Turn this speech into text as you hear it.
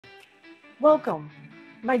Welcome,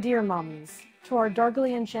 my dear mommies, to our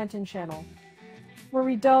darkly enchanting channel, where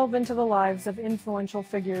we delve into the lives of influential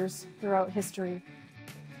figures throughout history.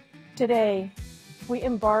 Today, we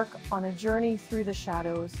embark on a journey through the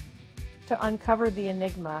shadows to uncover the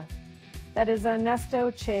enigma that is Ernesto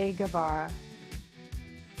Che Guevara.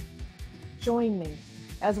 Join me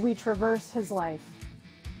as we traverse his life,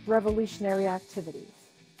 revolutionary activities,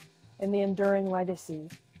 and the enduring legacy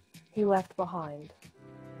he left behind.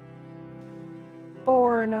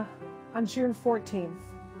 Born on June 14th,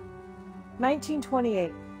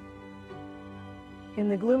 1928, in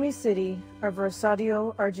the gloomy city of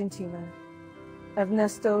Rosario, Argentina,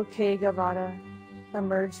 Ernesto Che Guevara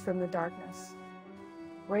emerged from the darkness.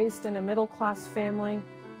 Raised in a middle-class family,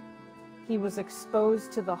 he was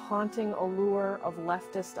exposed to the haunting allure of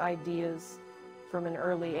leftist ideas from an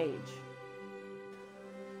early age.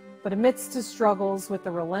 But amidst his struggles with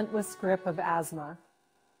the relentless grip of asthma,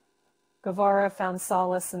 Guevara found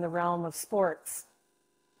solace in the realm of sports,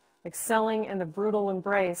 excelling in the brutal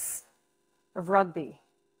embrace of rugby.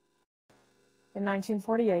 In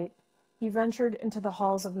 1948, he ventured into the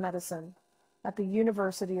halls of medicine at the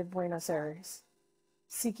University of Buenos Aires,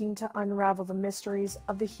 seeking to unravel the mysteries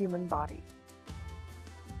of the human body.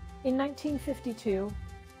 In 1952,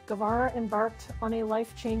 Guevara embarked on a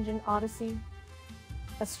life-changing odyssey.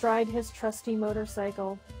 Astride his trusty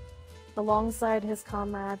motorcycle, alongside his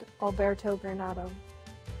comrade Alberto Granado.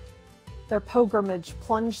 Their pilgrimage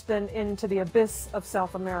plunged them into the abyss of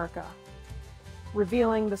South America,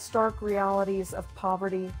 revealing the stark realities of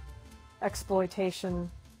poverty,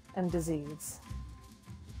 exploitation, and disease.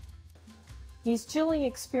 These chilling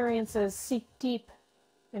experiences seep deep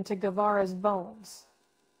into Guevara's bones,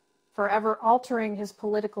 forever altering his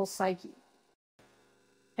political psyche.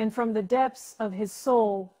 And from the depths of his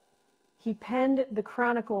soul, he penned the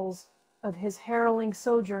chronicles of his harrowing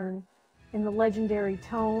sojourn in the legendary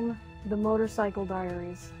tome, The Motorcycle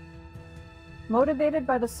Diaries. Motivated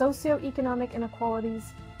by the socio-economic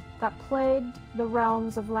inequalities that plagued the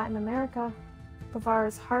realms of Latin America,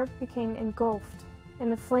 Guevara's heart became engulfed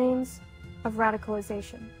in the flames of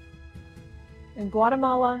radicalization. In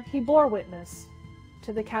Guatemala, he bore witness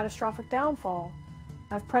to the catastrophic downfall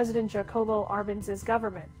of President Jacobo Arbenz's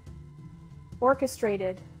government,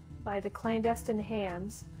 orchestrated by the clandestine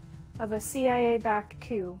hands of a CIA-backed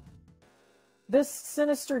coup. This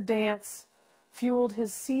sinister dance fueled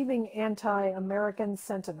his seething anti-American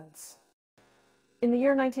sentiments. In the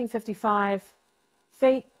year 1955,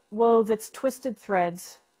 fate wove its twisted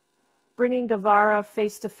threads, bringing Guevara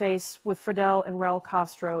face-to-face with Fidel and Raul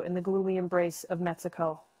Castro in the gloomy embrace of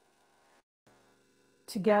Mexico.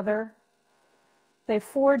 Together, they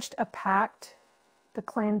forged a pact, the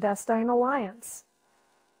clandestine alliance,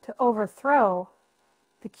 to overthrow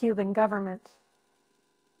the Cuban government.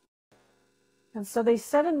 And so they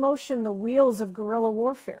set in motion the wheels of guerrilla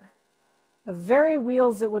warfare, the very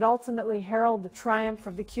wheels that would ultimately herald the triumph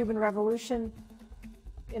of the Cuban Revolution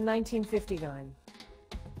in 1959.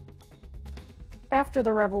 After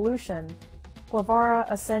the revolution, Guevara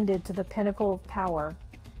ascended to the pinnacle of power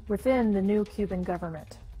within the new Cuban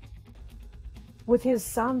government. With his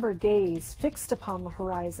somber gaze fixed upon the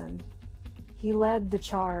horizon, he led the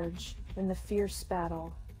charge in the fierce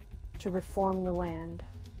battle to reform the land.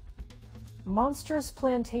 Monstrous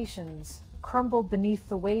plantations crumbled beneath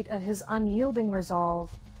the weight of his unyielding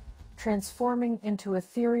resolve, transforming into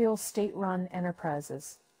ethereal state-run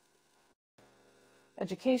enterprises.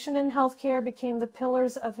 Education and healthcare became the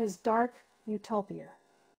pillars of his dark utopia.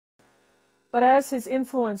 But as his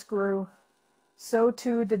influence grew, so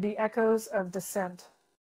too did the echoes of dissent.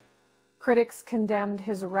 Critics condemned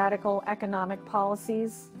his radical economic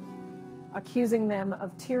policies, accusing them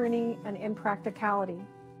of tyranny and impracticality.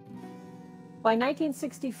 By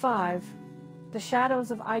 1965, the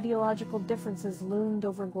shadows of ideological differences loomed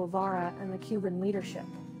over Guevara and the Cuban leadership.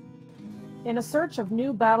 In a search of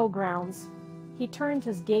new battlegrounds, he turned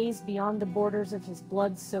his gaze beyond the borders of his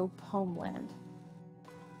blood-soaked homeland.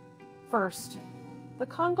 First, the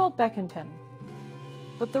Congo beckoned him,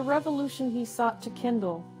 but the revolution he sought to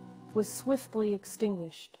kindle was swiftly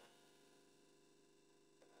extinguished.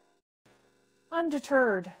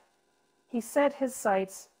 Undeterred, he set his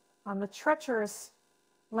sights on the treacherous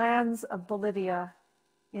lands of Bolivia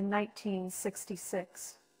in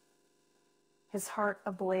 1966, his heart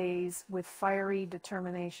ablaze with fiery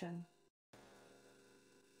determination.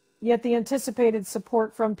 Yet the anticipated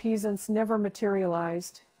support from peasants never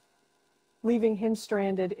materialized, leaving him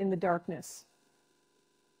stranded in the darkness.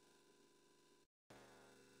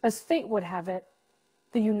 As fate would have it,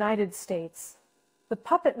 the United States, the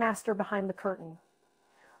puppet master behind the curtain,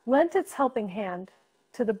 lent its helping hand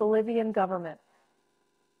to the Bolivian government,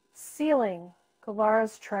 sealing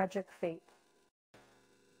Guevara's tragic fate.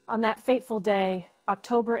 On that fateful day,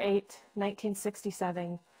 October 8,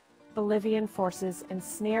 1967, Bolivian forces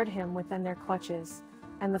ensnared him within their clutches,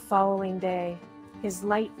 and the following day, his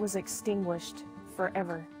light was extinguished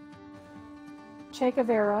forever. Che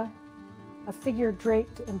Guevara, a figure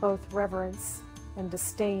draped in both reverence and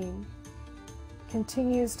disdain,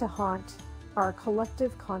 continues to haunt our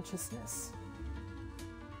collective consciousness.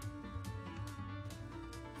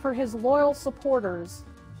 For his loyal supporters,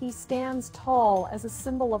 he stands tall as a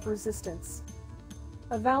symbol of resistance,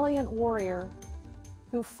 a valiant warrior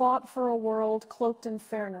who fought for a world cloaked in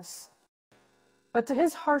fairness. But to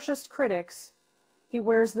his harshest critics, he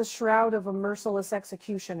wears the shroud of a merciless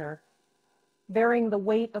executioner, bearing the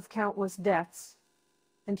weight of countless deaths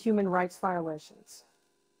and human rights violations.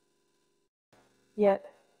 Yet,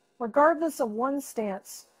 regardless of one's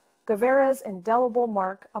stance, Guevara's indelible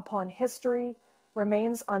mark upon history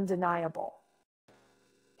remains undeniable.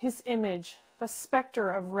 His image, the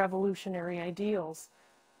specter of revolutionary ideals,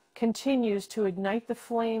 continues to ignite the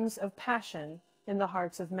flames of passion in the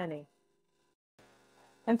hearts of many.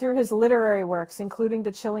 And through his literary works, including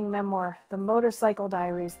the chilling memoir, The Motorcycle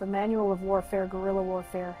Diaries, The Manual of Warfare, Guerrilla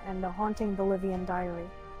Warfare, and The Haunting Bolivian Diary,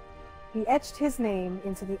 he etched his name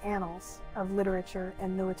into the annals of literature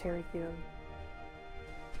and military theory.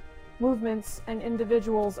 Movements and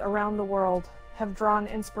individuals around the world have drawn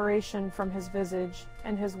inspiration from his visage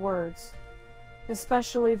and his words,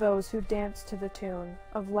 especially those who dance to the tune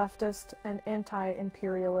of leftist and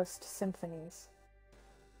anti-imperialist symphonies.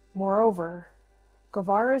 Moreover,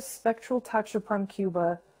 Guevara's spectral touch upon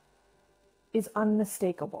Cuba is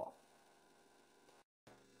unmistakable.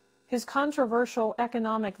 His controversial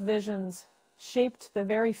economic visions shaped the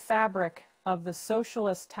very fabric of the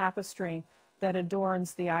socialist tapestry that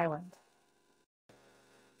adorns the island.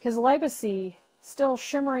 His legacy, still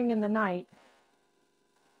shimmering in the night,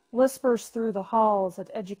 whispers through the halls of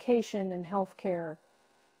education and healthcare,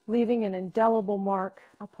 leaving an indelible mark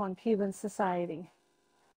upon Cuban society.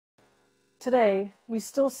 Today, we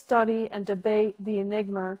still study and debate the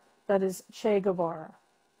enigma that is Che Guevara,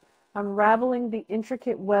 unraveling the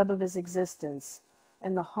intricate web of his existence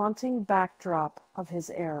and the haunting backdrop of his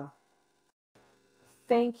era.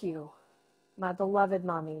 Thank you, my beloved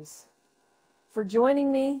mommies, for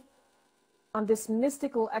joining me on this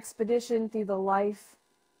mystical expedition through the life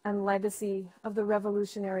and legacy of the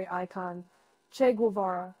revolutionary icon, Che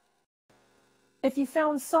Guevara. If you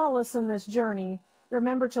found solace in this journey,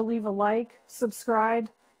 remember to leave a like, subscribe,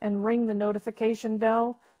 and ring the notification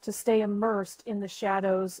bell to stay immersed in the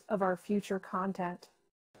shadows of our future content.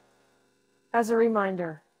 As a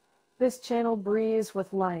reminder, this channel breathes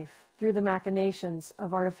with life through the machinations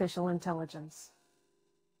of artificial intelligence.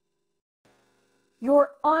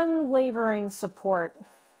 Your unwavering support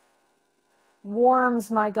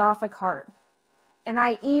warms my Gothic heart, and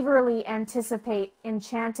I eagerly anticipate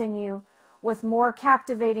enchanting you with more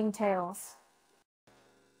captivating tales.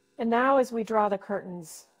 And now, as we draw the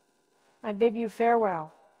curtains, I bid you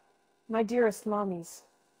farewell, my dearest mommies.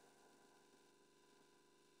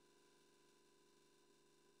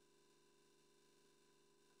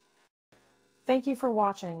 Thank you for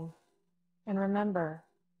watching, and remember,